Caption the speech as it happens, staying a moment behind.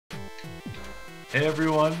Hey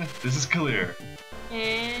everyone, this is Kalir.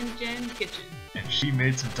 And Jen Kitchen. And she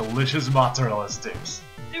made some delicious mozzarella sticks.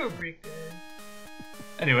 They were pretty good.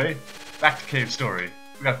 Anyway, back to Cave Story.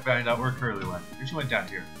 We gotta find out where Curly went. She went down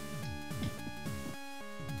here.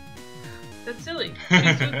 That's silly. She's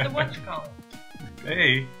with the whatchamacallit.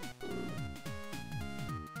 Hey!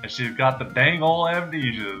 And she's got the dang ol'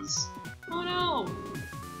 amnesias. Oh no!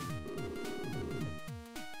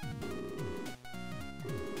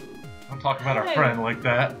 Don't talk about our Hey. friend like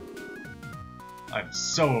that. I'm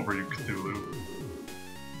so over you, Cthulhu.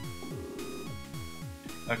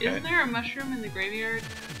 Okay. Isn't there a mushroom in the graveyard?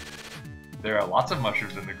 There are lots of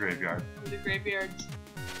mushrooms in the graveyard. Are the graveyards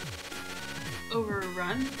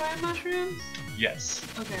overrun by mushrooms? Yes.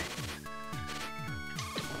 Okay.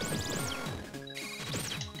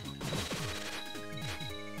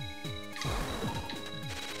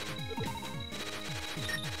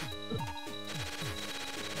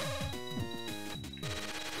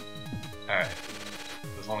 Alright.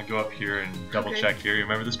 Just want to go up here and double Okay. check here. You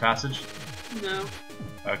remember this passage? No.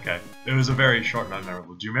 Okay. It was a very short and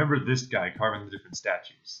unmemorable. Do you remember this guy carving the different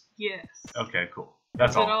statues? Yes. Okay, cool.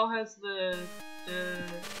 That's It all. all has the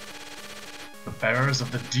The bearers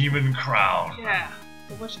of the demon crown. yeah,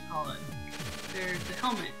 the whatchamacallit. They're the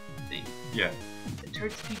helmet thing. Yeah. It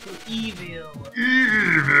turns people evil.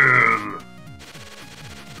 Evil!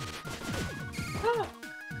 Ah.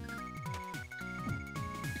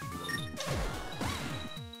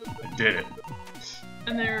 I did it.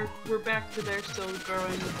 And we're back to there still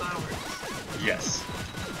growing the flowers. Yes.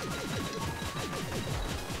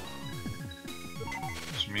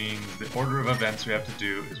 Which means the order of events we have to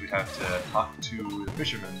do is we have to talk to the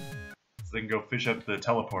fishermen so they can go fish up the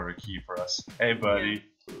teleporter key for us. Hey, buddy.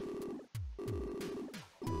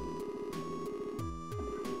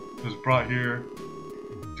 Was brought here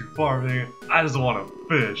to farming. I just want to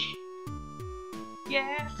fish.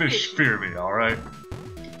 Yeah. Fish fear me, alright?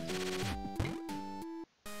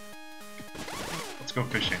 Let's go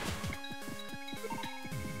fishing.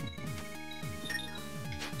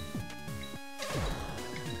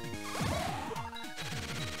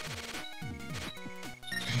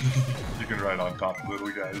 You can ride on top of little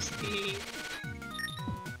guys.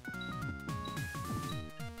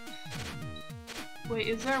 Wait,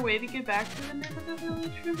 is there a way to get back to the Mythical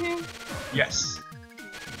Village from here? Yes.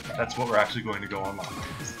 That's what we're actually going to go on.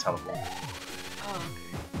 It's a teleport. Oh,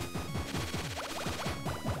 okay.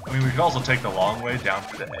 I mean, we could also take the long way down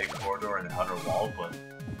through the egg corridor and the outer wall, but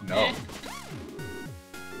no. Eh.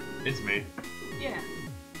 It's me. Yeah.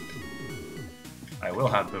 I will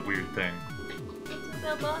have the weird thing. It's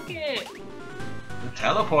the bucket! The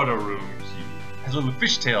teleporter room key has a little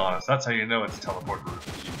fishtail on it, so that's how you know it's a teleporter room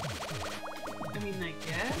key. I mean, I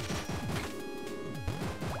guess?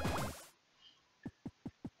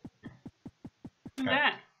 Who's Okay.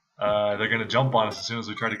 that? They're gonna jump on us as soon as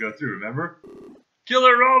we try to go through, remember?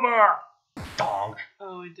 Killer robot! Donk!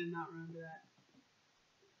 Oh, I did not remember that.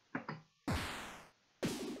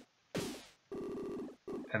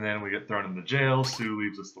 And then we get thrown into jail. Sue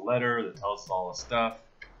leaves us the letter that tells us all the stuff.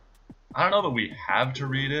 I don't know that we have to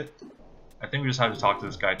read it. I think we just have to talk to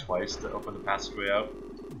this guy twice to open the passageway out.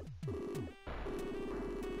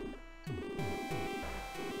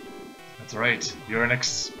 That's right, you're an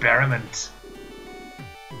experiment.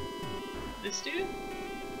 This dude?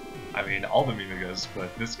 I mean, all the Mimigas,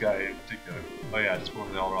 but this guy in particular. Oh yeah, just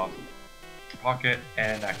pulling the all off pocket,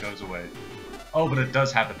 and that goes away. Oh, but it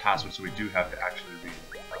does have the password, so we do have to actually read it.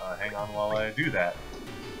 Hang on while I do that.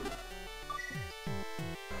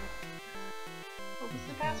 What was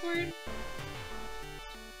the password?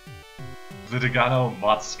 Litigano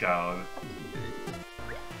Moscow.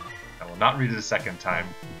 I will not read it a second time.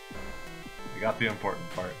 We got the important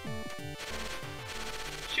part.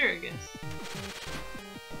 Sure, I guess.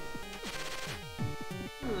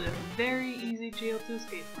 This is a very easy jail to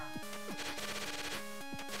escape from.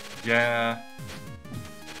 Yeah.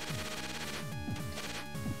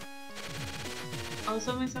 Oh,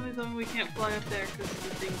 somebody we can't fly up there because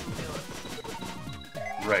the things will kill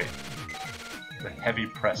us. Right. The heavy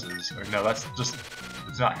presses. Or no, that's just...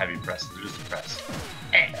 It's not heavy presses, they're just a press.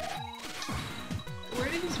 Where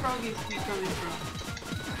did these froggies keep coming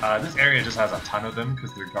from? This area just has a ton of them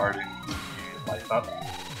because they're guarding the life up.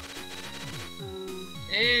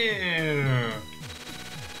 Ew.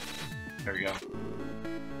 There we go.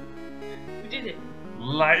 We did it.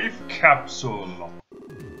 Life capsule.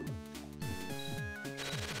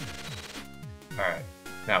 Alright.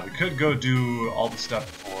 Now, we could go do all the stuff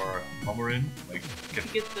for Momorin, like To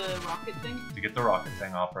get the rocket thing? to get the rocket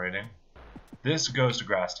thing operating. This goes to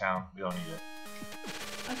Grasstown. We don't need it.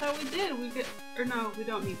 I thought we did. We get, or no, we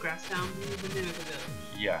don't need Grass Town. We need the Mimic Village.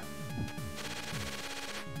 Yeah.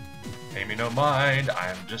 Pay me no mind. I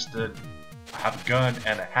am just a. I have a gun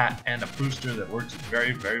and a hat and a booster that works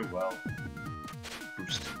very, very well.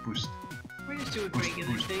 Boost, boost. We're just doing Boost,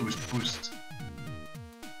 regular boost, things. boost, boost.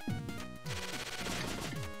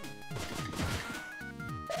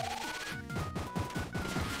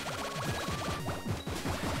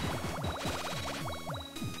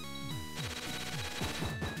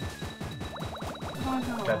 Oh,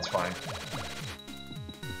 no. That's fine.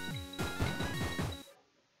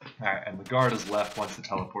 Alright, and the guard is left once the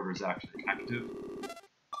teleporter is actually active.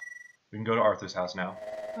 We can go to Arthur's house now.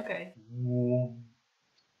 Okay. Whoa.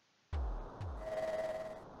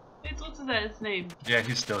 What's that? His name? Yeah,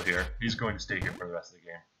 he's still here. He's going to stay here for the rest of the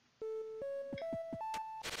game.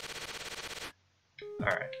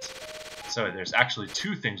 Alright. So there's actually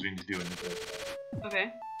two things we need to do in the grid.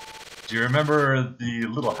 Okay. Do you remember the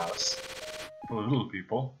little house? For the little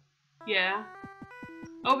people? Yeah.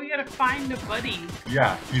 Oh, we gotta find a buddy.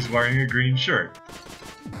 Yeah, he's wearing a green shirt.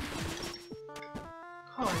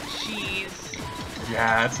 Oh, jeez.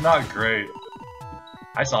 Yeah, it's not great.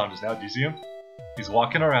 I saw him just now. Do you see him? He's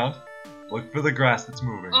walking around. Look for the grass that's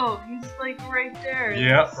moving. Oh, he's like right there.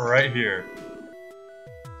 Yep, right here.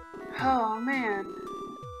 Oh, man.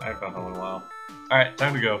 I haven't found him in a while. Alright,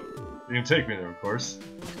 time to go. You can take me there, of course.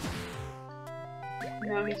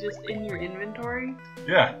 Now he's just in your inventory?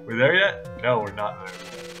 Yeah, we're there yet? No, we're not there.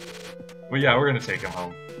 But yeah, we're gonna take him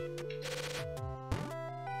home.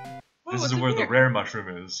 Whoa, This what's is in where the here? rare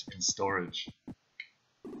mushroom is, in storage.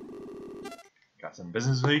 Got some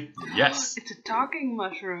business with me? Yes! It's a talking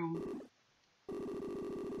mushroom.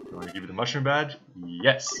 You want to give you the mushroom badge?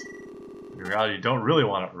 Yes! In reality, you don't really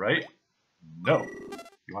want it, right? No!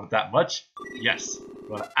 You want it that much? Yes! You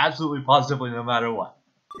want it absolutely positively no matter what.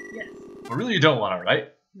 Yes. But really you don't want it, right?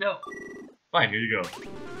 No. Fine, here you go.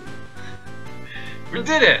 We That's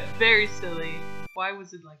did it! Very silly. Why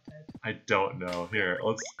was it like that? I don't know. Here,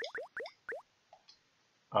 let's...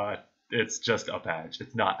 it's just a badge.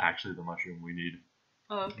 It's not actually the mushroom we need.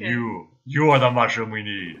 Oh, okay. You are the mushroom we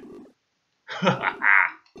need.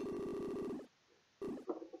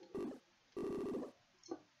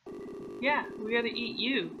 Yeah, we gotta eat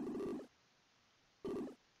you.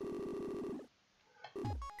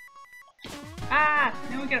 Ah!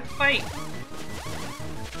 Now we gotta fight!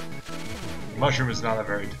 Mushroom is not a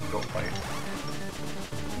very difficult fight.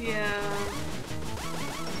 Yeah.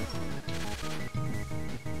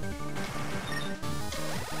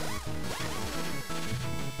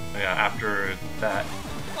 Yeah, after that,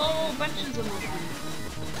 Oh, bunches of mushrooms.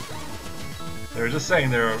 they were just saying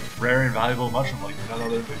they're a rare and valuable mushroom like none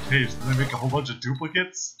other than caves. Then they make a whole bunch of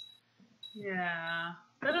duplicates? Yeah.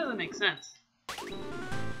 That doesn't make sense.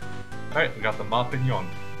 Alright, we got the Mapignon.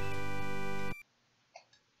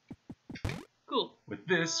 Cool. With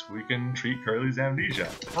this, we can treat Curly's amnesia.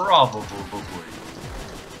 Probably.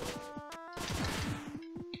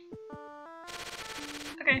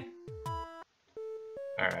 Okay.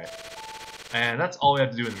 Alright. And that's all we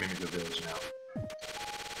have to do in the Mimico Village now.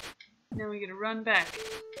 Now we gotta run back.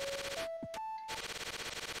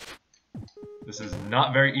 This is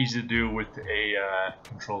not very easy to do with a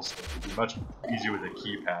control stick. It'd be much easier with a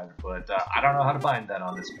keypad, but I don't know how to bind that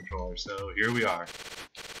on this controller, so here we are.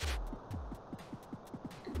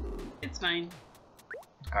 It's fine.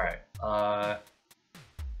 Alright,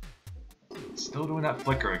 still doing that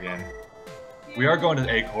flicker again. We are going to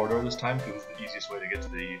the A corridor this time because it's the easiest way to get to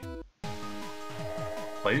the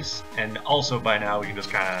place, and also by now we can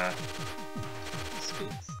just kinda,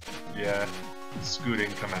 Scoots. yeah,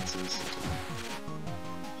 scooting commences.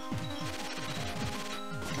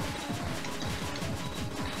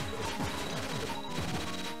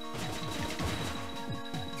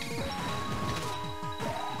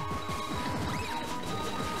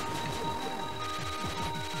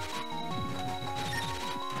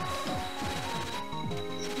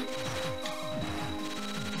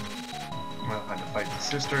 I don't have to fight the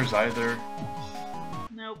sisters either.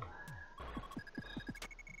 Nope.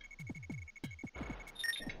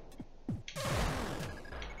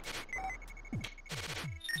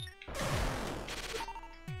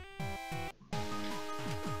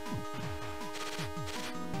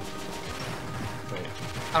 Wait,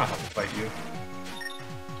 I don't have to fight you.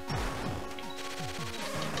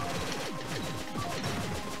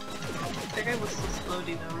 That guy was so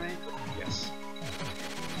floaty though, right? Yes.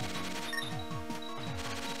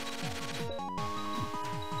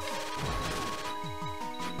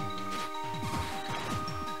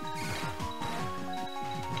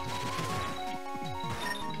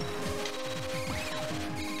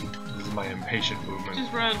 This is my patient movement.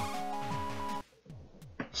 Just run.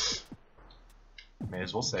 May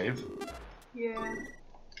as well save. Yeah.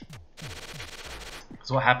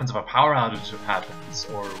 So what happens if a power outage happens,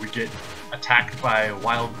 or we get attacked by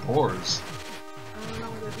wild boars? I don't know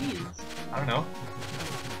what that means. I don't know.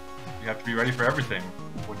 You have to be ready for everything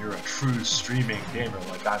when you're a true streaming gamer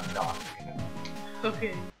like I'm not. You know?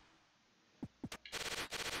 Okay.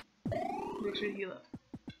 Make sure you heal up.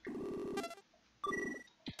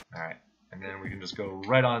 Alright, and then we can just go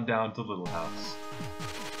right on down to Little House.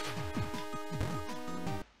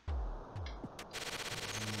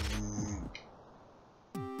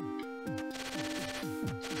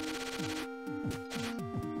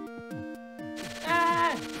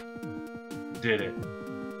 Ah! Did it.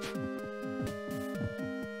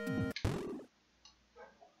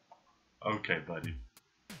 Okay, buddy.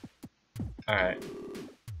 Alright.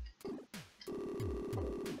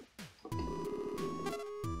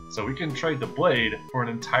 So we can trade the blade for an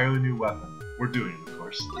entirely new weapon. We're doing it, of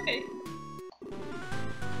course. Okay.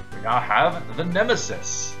 We now have the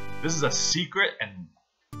Nemesis. This is a secret and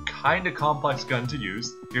kinda complex gun to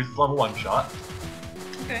use. Here's the level 1 shot.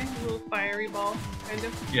 Okay, a little fiery ball, kind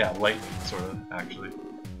of. Yeah, lightning, sort of, actually.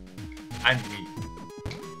 I'm me.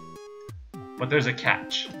 But there's a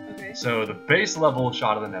catch. Okay. So the base level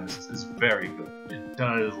shot of the Nemesis is very good. It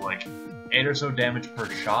does like 8 or so damage per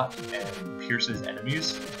shot and pierces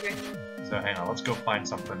enemies. Okay. So hang on, let's go find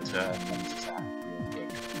something to Nemesis at real quick.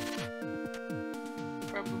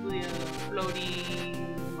 Probably a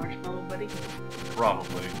floaty marshmallow buddy.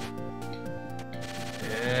 Probably.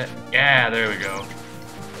 Yeah, there we go.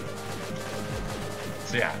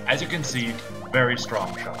 So yeah, as you can see, very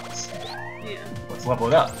strong shots. Yeah. Let's level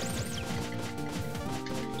it up.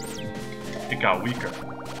 It got weaker.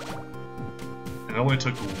 And it only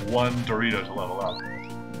took one Dorito to level up.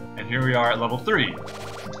 And here we are at level 3.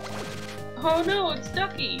 Oh no, it's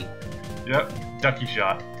Ducky! Yep, Ducky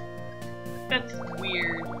shot. That's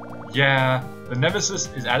weird. Yeah, the Nemesis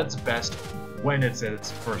is at its best when it's at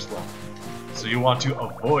its first level. So you want to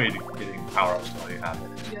avoid getting power-ups while you have it.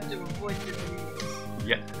 You have to avoid the Doritos.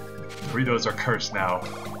 Yeah, Doritos are cursed now.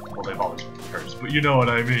 Well, they've always been cursed, but you know what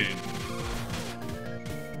I mean.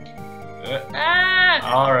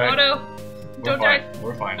 Ah! Alright. Oh no! Don't die!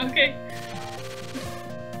 We're fine. Okay.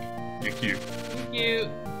 You're cute. Thank you.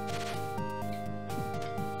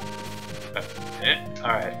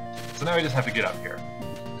 Alright. So now we just have to get up here.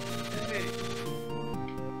 Okay.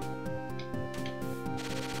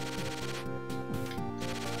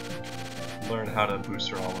 Learn how to boost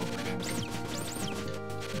her all over again.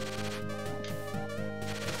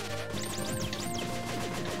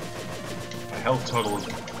 My health total is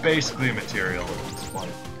basically immaterial at this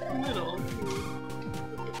point. Little.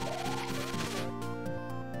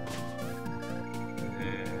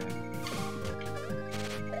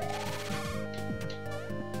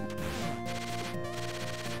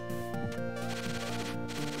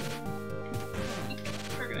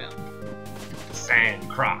 Crocodile. Sand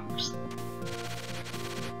crocs.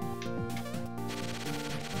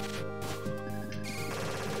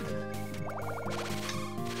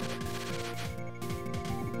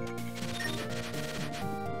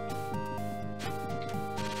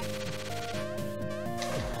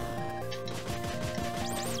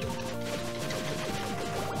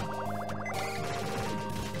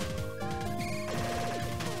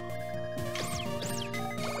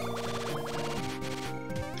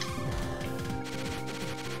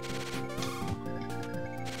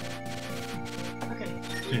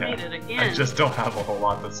 We made it again. I just don't have a whole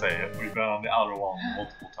lot to say. We've been on the outer wall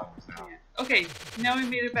multiple times now. Yeah. Okay, now we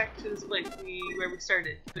made it back to this place where we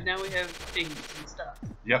started, but now we have things and stuff.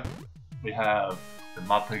 Yep. We have the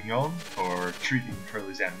Mapignon for treating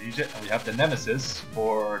Curly's amnesia, and we have the Nemesis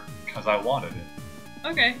for because I wanted it.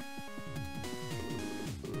 Okay.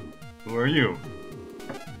 Who are you?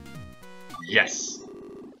 Yes.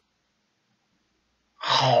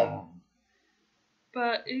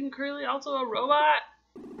 But isn't Curly also a robot?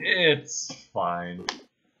 It's fine.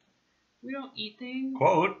 We don't eat things.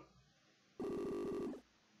 Quote.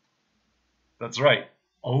 That's right.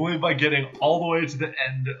 Only by getting all the way to the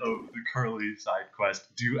end of the Curly side quest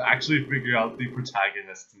do you actually figure out the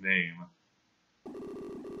protagonist's name.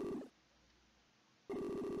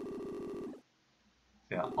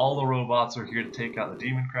 Yeah, all the robots are here to take out the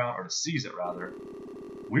Demon Crown, or to seize it rather.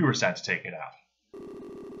 We were sent to take it out.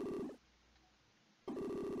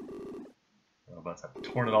 The robots have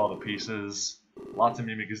torn it all to pieces. Lots of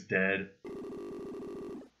Mimic is dead.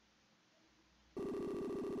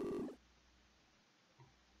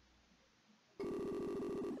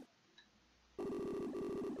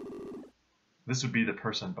 This would be the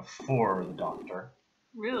person before the doctor.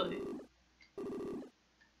 Really?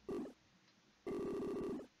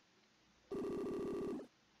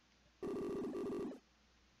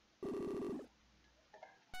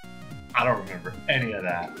 I don't remember any of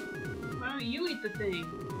that. Why don't you eat the thing?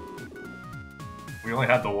 We only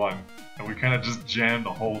had the one, and we kind of just jammed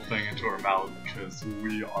the whole thing into our mouth because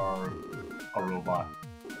we are a robot.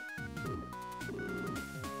 Got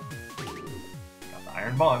the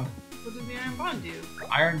Iron Bond. What does the Iron Bond do? The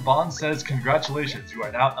Iron Bond says, "Congratulations, you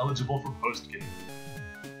are now eligible for post-game."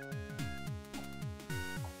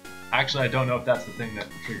 Actually, I don't know if that's the thing that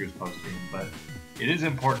triggers post-game, but it is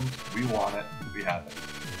important. We want it. We have it.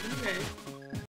 Okay.